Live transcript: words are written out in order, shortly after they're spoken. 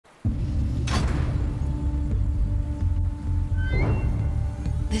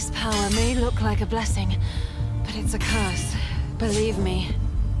This power may look like a blessing, but it's a curse. Believe me.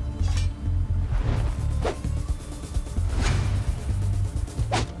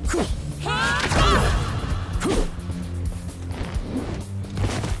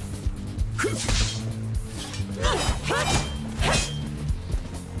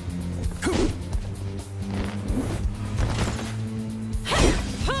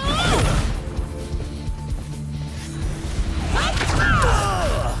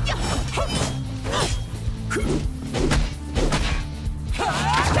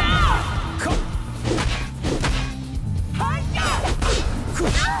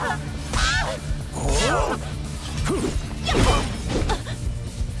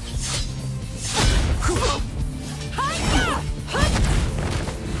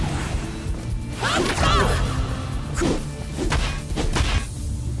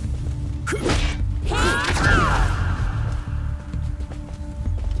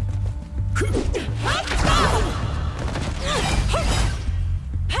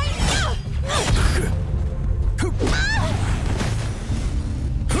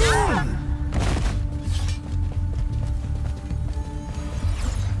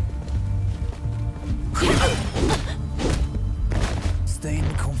 Stay in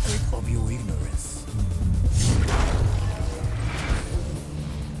the comfort of your ignorance.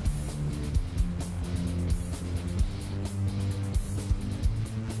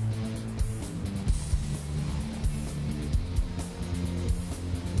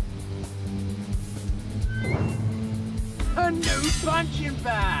 A new punching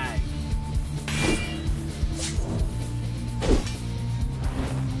bag!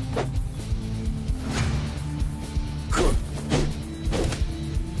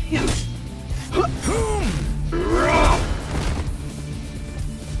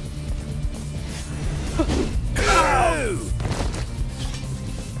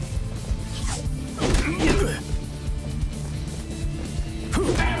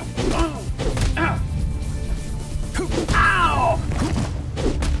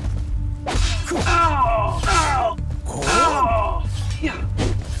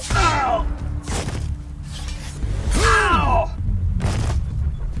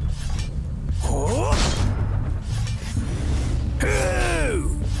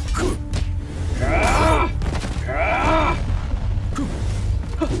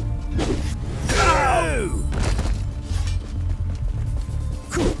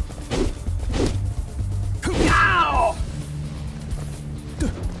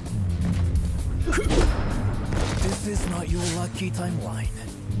 This is not your lucky timeline.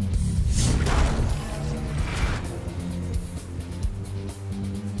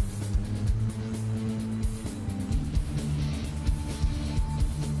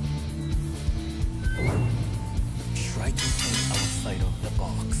 Try to think outside of the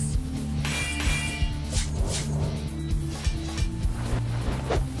box.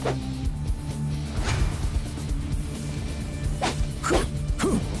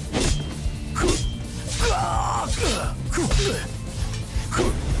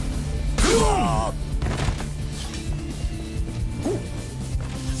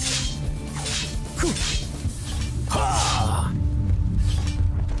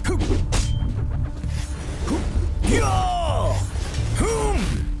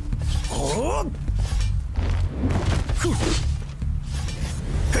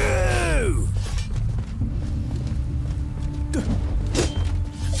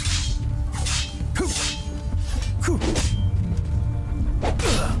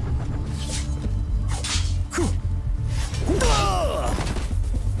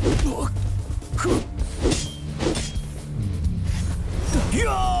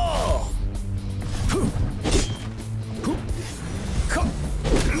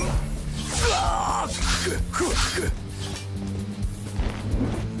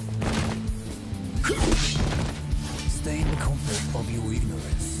 Stay in the comfort of your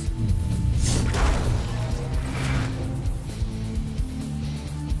ignorance.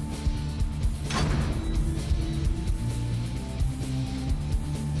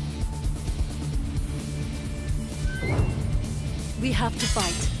 We have to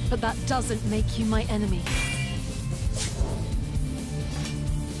fight, but that doesn't make you my enemy.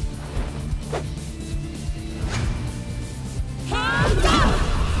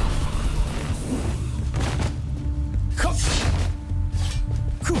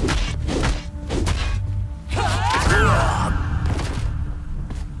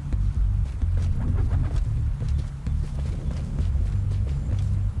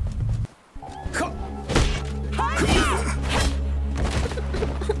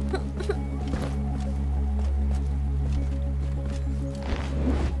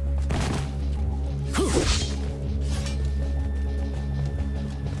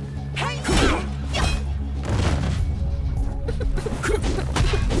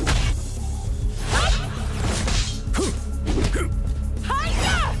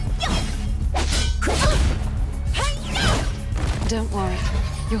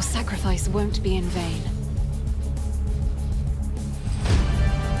 Your sacrifice won't be in vain.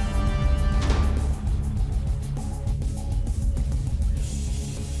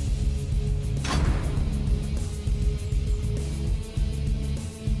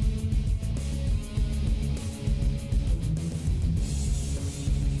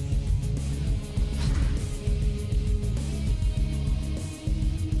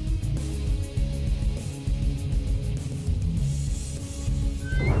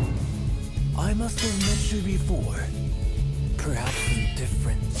 I must have met you before. Perhaps in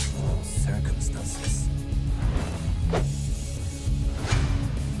different circumstances.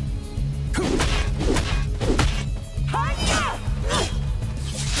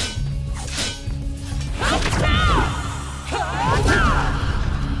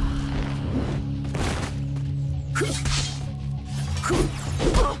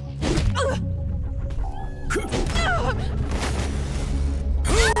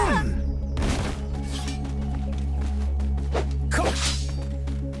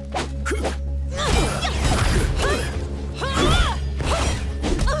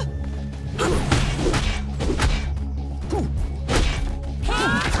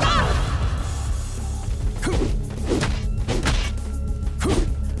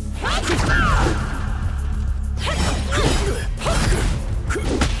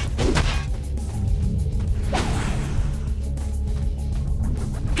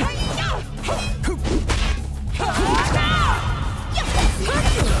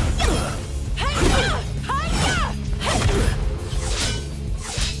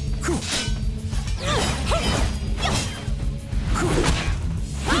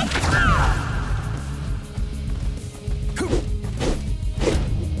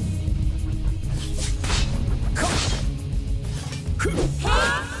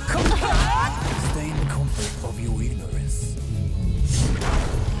 Stay in the comfort of your ignorance.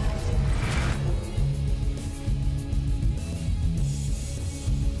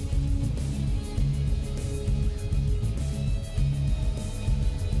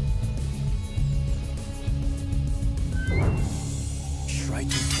 Try to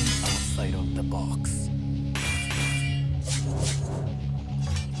think outside of the box.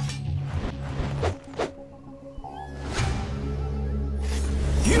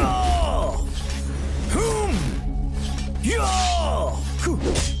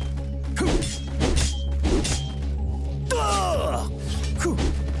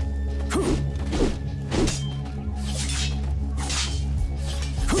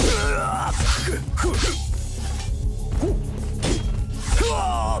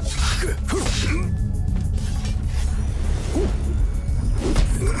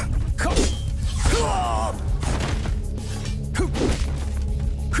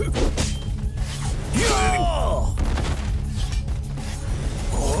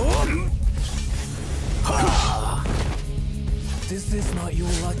 This is not your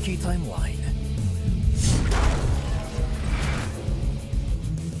lucky timeline.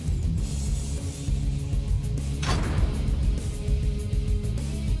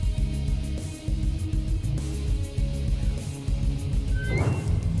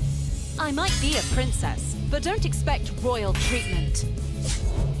 I might be a princess, but don't expect royal treatment.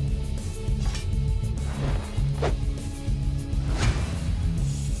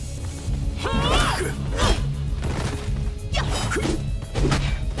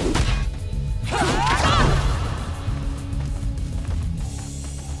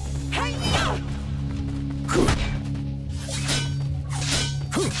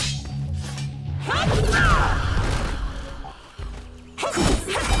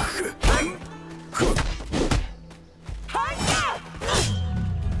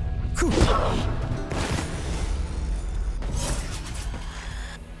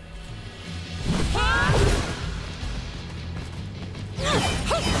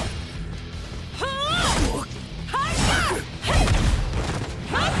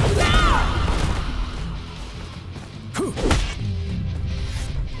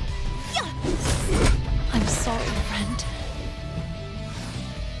 I'm sorry, friend.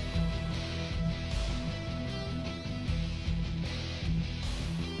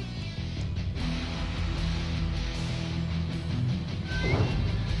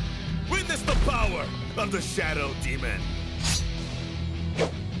 Witness the power of the Shadow Demon!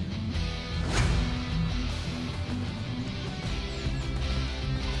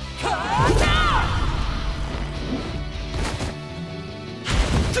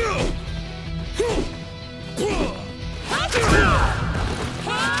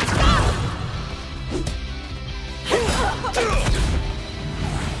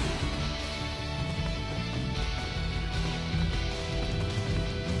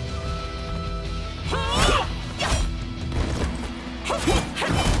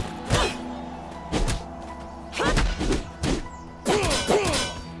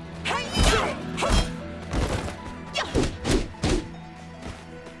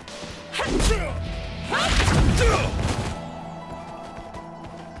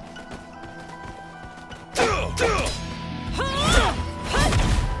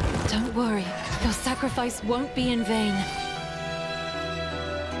 sacrifice won't be in vain.